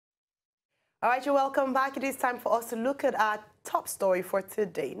All right, you're welcome back. It is time for us to look at our top story for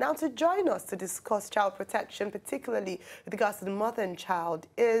today. Now, to join us to discuss child protection, particularly with regards to the mother and child,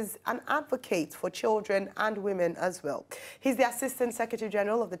 is an advocate for children and women as well. He's the Assistant Secretary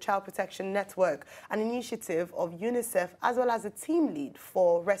General of the Child Protection Network, an initiative of UNICEF, as well as a team lead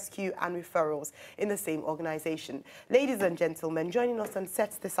for rescue and referrals in the same organization. Ladies and gentlemen, joining us on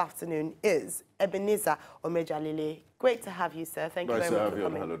set this afternoon is Ebenezer Omejalile. Great to have you, sir. Thank you very much for coming. Nice to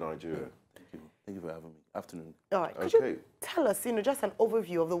have you on Hello Nigeria. Thank you for having me. Afternoon. All right. Could you tell us, just an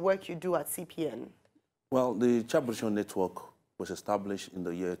overview of the work you do at CPN? Well, the Child Protection Network was established in the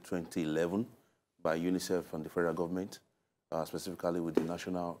year 2011 by UNICEF and the federal government, specifically with the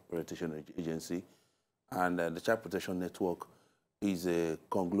National Orientation Agency. And the Child Protection Network is a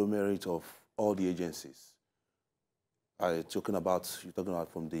conglomerate of all the agencies. You're talking about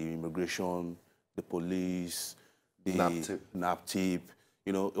from the immigration, the police, the NAPTIP.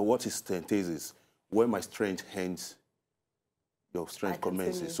 What is strength is where my strength ends, your strength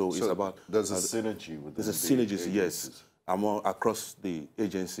commences. So it's about... There's a synergy with There's a synergy, yes, across the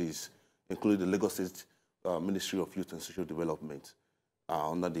agencies, including the Lagos State Ministry of Youth and Social Development,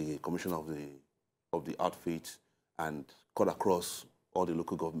 under the commission of the outfit, and cut across all the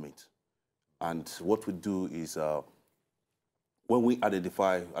local government. And what we do is, when we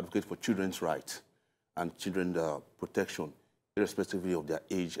advocate for children's rights and children's protection, irrespectively of their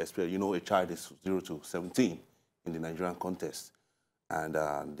age, a child is 0 to 17 in the Nigerian context, and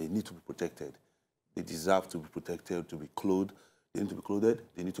they need to be protected. They deserve to be protected, to be clothed. They need to be clothed.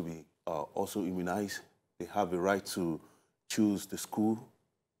 They need to be also immunized. They have a right to choose the school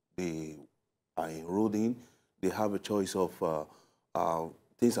they are enrolled in. They have a choice of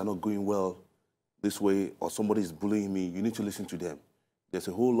things are not going well this way, or somebody is bullying me. You need to listen to them. There's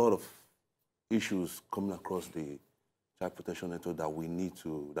a whole lot of issues coming across the Child Protection Network that we've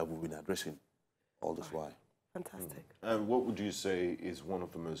been addressing all this while. Fantastic. And what would you say is one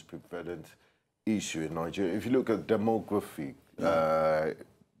of the most prevalent issues in Nigeria? If you look at demography,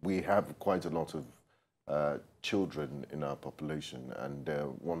 we have quite a lot of children in our population, and they're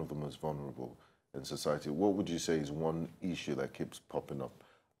one of the most vulnerable in society. What would you say is one issue that keeps popping up?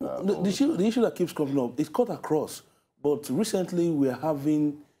 The issue that keeps coming up is cut across, but recently we are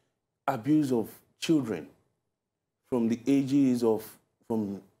having abuse of children from the ages of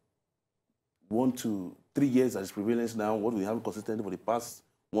from 1 to 3 years as prevalence now. What we have consistently for the past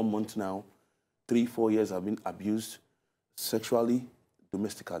 1 month now, 3-4 years have been abused sexually,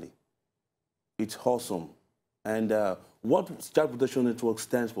 domestically. It's wholesome. And what Child Protection Network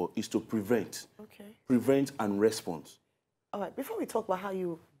stands for is to prevent. Okay. Prevent and respond. All right, before we talk about how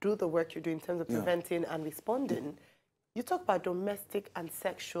you do the work you do in terms of preventing and responding, you talk about domestic and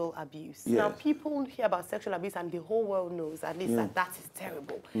sexual abuse. Now, people hear about sexual abuse and the whole world knows, at least, that is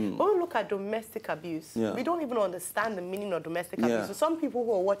terrible. When we look at domestic abuse, we don't even understand the meaning of domestic abuse. So some people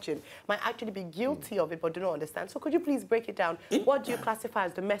who are watching might actually be guilty of it but do not understand. So could you please break it down? What do you classify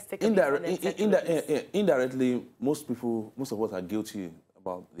as domestic abuse? Indirectly, most of us are guilty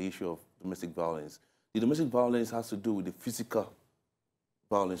about the issue of domestic violence. The domestic violence has to do with the physical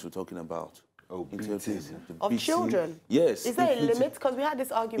violence we're talking about. Oh, of children? Yes. Is there a limit? Because we had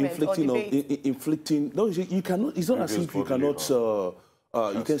this argument inflicting. No, you cannot. It's not as if you cannot.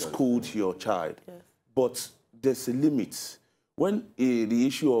 You can scold your child, but there's a limit. When the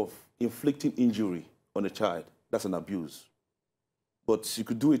issue of inflicting injury on a child, that's an abuse. But you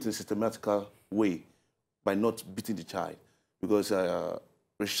could do it in a systematical way by not beating the child, because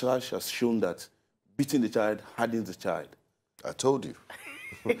research has shown that beating the child hardens the child. I told you.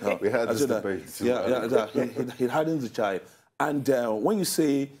 We had this debate. It hardens the child. And when you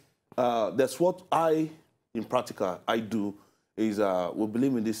say, that's what in practical, I do, is we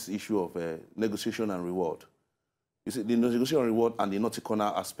believe in this issue of negotiation and reward. You see, the negotiation and reward and the naughty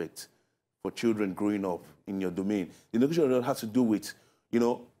corner aspect for children growing up in your domain. The negotiation and reward has to do with, you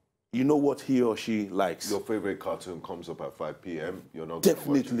know what he or she likes. Your favorite cartoon comes up at 5 p.m., you're not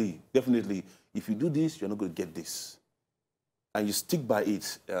Definitely. If you do this, you're not going to get this. And you stick by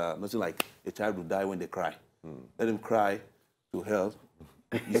it, nothing like a child will die when they cry. Let them cry to hell,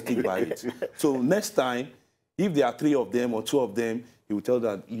 you stick by it. So next time, if there are 3 of them or 2 of them, he will tell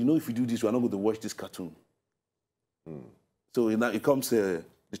that, if you do this, we're not going to watch this cartoon. So it comes, the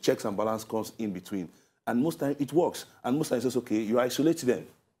checks and balance comes in between. And most times it works. And most times it's okay, you isolate them.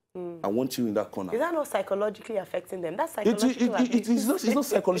 I want you in that corner. Is that not psychologically affecting them? That's psychological abuse. It's not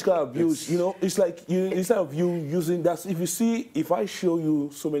psychological abuse. It's like instead of you using that. If I show you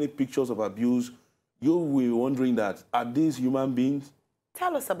so many pictures of abuse, you will be wondering that, are these human beings?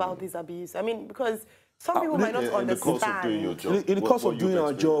 Tell us about this abuse. I mean, because Some people might not understand. In the course of doing your job. In the course of doing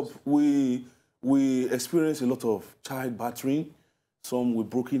our job, we experience a lot of child battering, some with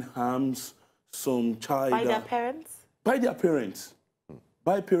broken arms, some child... By their parents? By their parents.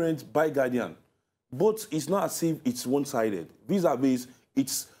 By parents, by guardian. But it's not as if it's one-sided. Vis-a-vis,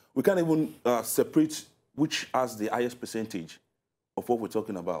 we can't even separate which has the highest percentage of what we're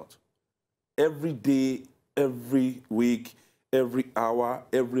talking about. Every day, every week, every hour,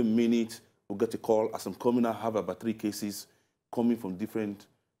 every minute, we'll get a call as I'm coming. I have about 3 cases coming from different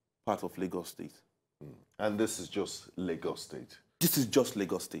parts of Lagos State. And this is just Lagos State? This is just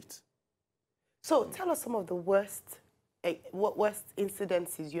Lagos State. So tell us some of the worst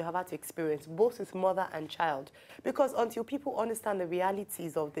incidences you have had to experience, both with mother and child. Because until people understand the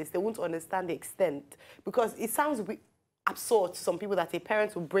realities of this, they won't understand the extent. Because it sounds absurd to some people that a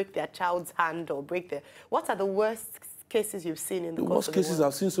parent will break their child's hand or break their... What are the worst cases you've seen in the course of the worst cases,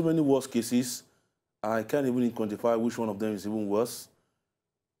 I've seen so many worst cases. I can't even quantify which one of them is even worse.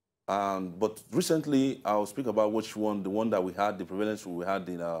 But recently, I'll speak about which one, the one that we had, the prevalence we had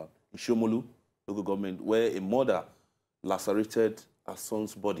in Shomolu, local government, where a mother lacerated her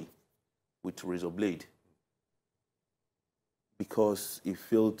son's body with a razor blade because he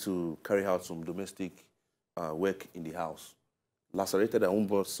failed to carry out some domestic work in the house. Lacerated her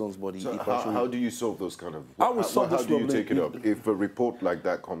own son's body. So how do you solve those kind of... How do you take it up? If a report like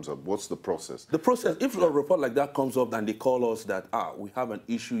that comes up, what's the process? The process, if a report like that comes up and they call us that, we have an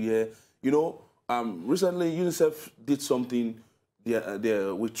issue here. You know, recently UNICEF did something.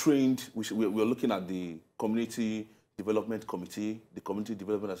 We trained, we're looking at the Community Development Committee, the Community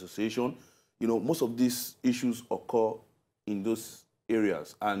Development Association. You know, most of these issues occur in those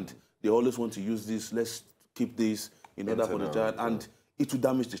areas, and they always want to use this, let's keep this in order for the child, and it will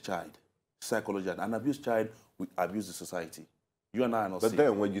damage the child psychologically. An abused child will abuse the society. You and I are not But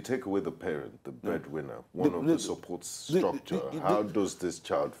then when you take away the parent, the breadwinner, one of the support structure, how does this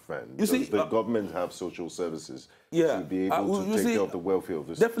child fend? Does the government have social services to be able to take care of the welfare of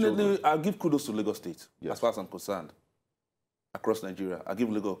this Definitely, I'll give kudos to Lagos State, as far as I'm concerned. Across Nigeria, I give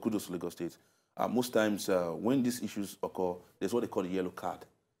kudos to Lagos State. Most times, when these issues occur, there's what they call a yellow card.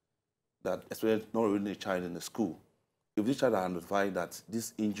 That, especially not really a child in the school. If this child are notified that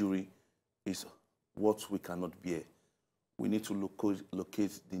this injury is what we cannot bear, we need to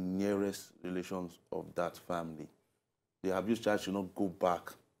locate the nearest relations of that family. The abused child should not go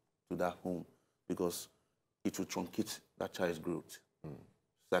back to that home because it will truncate that child's growth.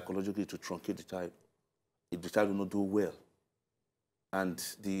 Psychologically, it will truncate the child. The child will not do well. And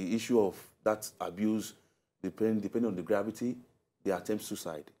the issue of that abuse, depending on the gravity, they attempt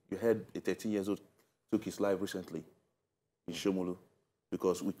suicide. You heard a 13-year-old took his life recently in Shomolu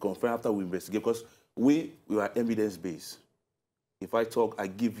because we confirmed after we investigate, because we are evidence-based. If I talk, I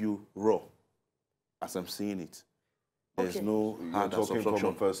give you raw as I'm seeing it. There's no hard You're talking from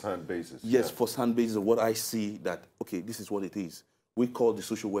a first-hand basis. Yes, first-hand basis of what I see that, okay, this is what it is. We call the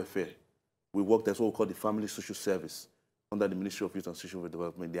social welfare. We work, that's what we call the family social service under the Ministry of Youth and Social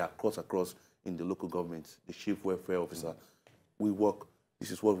Development. They are across in the local government, the chief welfare officer. We work,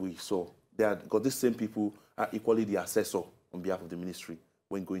 this is what we saw. Because these same people are equally the assessor on behalf of the ministry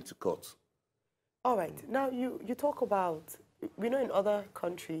when going to court. All right. Now, you talk about, we know in other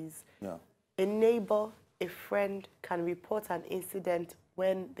countries, a neighbor, a friend can report an incident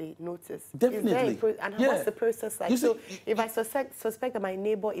when they notice. Definitely. And what's the process like? So if I suspect that my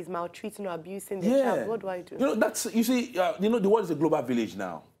neighbor is maltreating or abusing the child, what do I do? You know, the world is a global village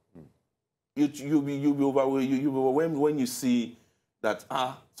now. You'll be overwhelmed when you see that,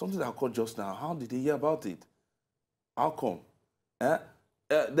 something that occurred just now, how did they hear about it? How come?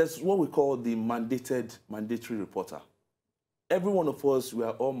 There's what we call the mandatory reporter. Every one of us, we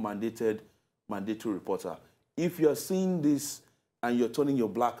are all mandatory reporter. If you're seeing this and you're turning your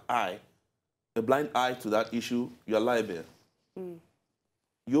a blind eye to that issue, you're liable.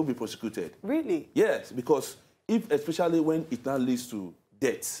 You'll be prosecuted. Really? Yes, because especially when it now leads to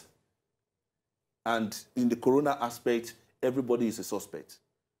death, and in the corona aspect, everybody is a suspect.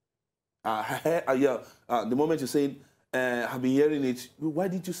 The moment you're saying, I've been hearing it, why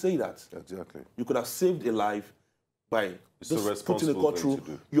did you say that? Exactly. You could have saved a life by just putting a court through.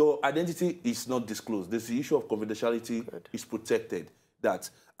 Your identity is not disclosed. There's the issue of confidentiality is protected.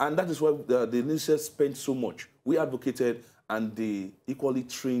 And that is why the NISA spent so much. We advocated, and they equally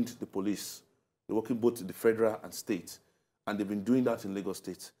trained the police. They're working both the federal and state. And they've been doing that in Lagos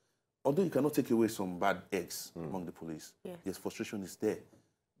State. Although you cannot take away some bad eggs among the police. Yes, frustration is there.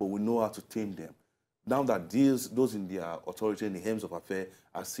 But we know how to tame them. Now that those in their authority and the helms of affairs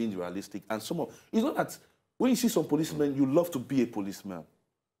are seen realistic. And it's not that when you see some policemen, you love to be a policeman.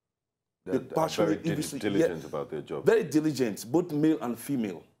 They're very diligent about their job. Very diligent, both male and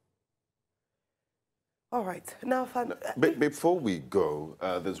female. All right. Now, before we go,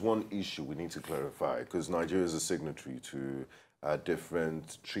 there's one issue we need to clarify, because Nigeria is a signatory to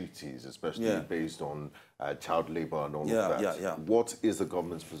different treaties, especially based on child labor and all of that. What is the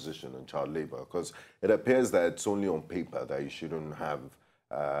government's position on child labor? Because it appears that it's only on paper that you shouldn't have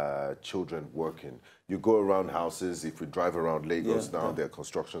children working. You go around houses, if we drive around Lagos now, there are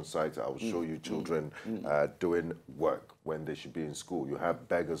construction sites, I will show you children doing work when they should be in school. You have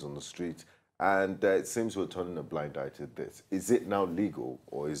beggars on the street, and it seems we're turning a blind eye to this. Is it now legal,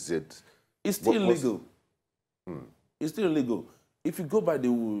 or is it... It's still legal. It's still illegal. If you go by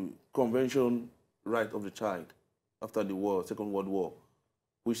the Convention Right of the Child after the war, Second World War,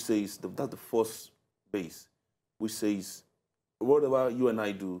 which says, that's the first base, which says whatever you and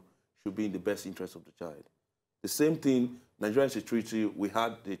I do should be in the best interest of the child. The same thing, Nigerian treaty, we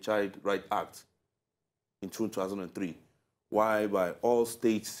had the Child Right Act in 2003, whereby all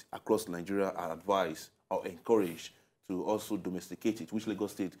states across Nigeria are advised or encouraged to also domesticate it, which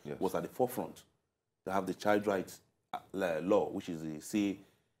Lagos State was at the forefront to have the Child Rights law, which is the C.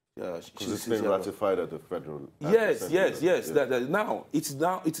 Because it's been ratified at the federal. Yes. Now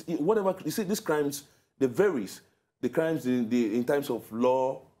it's whatever. You see, these crimes, they varies. The crimes in terms of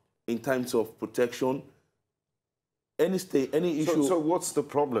law, in terms of protection, any state, any issue. So what's the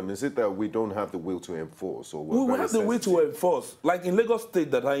problem? Is it that we don't have the will to enforce, or we have the will to enforce? Like in Lagos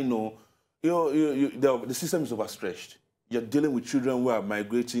State that I know, the system is overstretched. You're dealing with children who are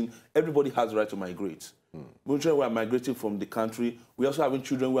migrating. Everybody has the right to migrate. Children who are migrating from the country. We also have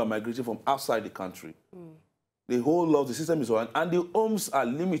children who are migrating from outside the country. The whole of the system is on, and the homes are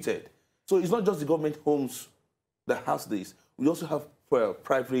limited. So it's not just the government homes that has this. We also have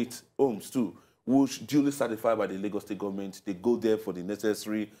private homes too, which duly certified by the Lagos State government. They go there for the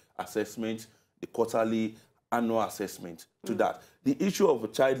necessary assessment, the quarterly, annual assessment to that. The issue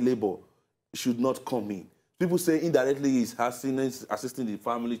of child labor should not come in. People say indirectly is assisting the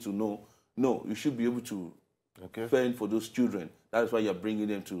family to know. No, you should be able to fend for those children. That is why you're bringing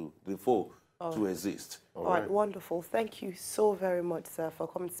them to the fore to exist. All right, wonderful. Thank you so very much, sir, for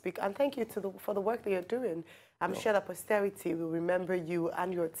coming to speak. And thank you for the work that you're doing. I'm sure that posterity will remember you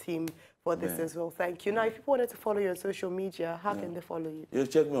and your team for this as well. Thank you. Now, if people wanted to follow you on social media, how can they follow you? You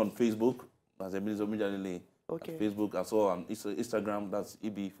check me on Facebook, as Ebenezer Omejalile. Facebook, as well on Instagram, that's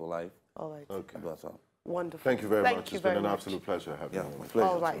EB for life. All right. Okay. That's all. Wonderful. Thank you very much. It's been an absolute pleasure having you. Pleasure.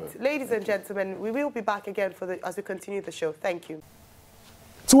 All right. Ladies and gentlemen, we will be back again as we continue the show. Thank you.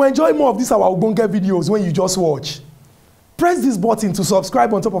 To enjoy more of these our Ogbonge videos when you just watch, press this button to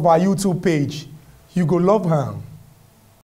subscribe on top of our YouTube page. You go love am.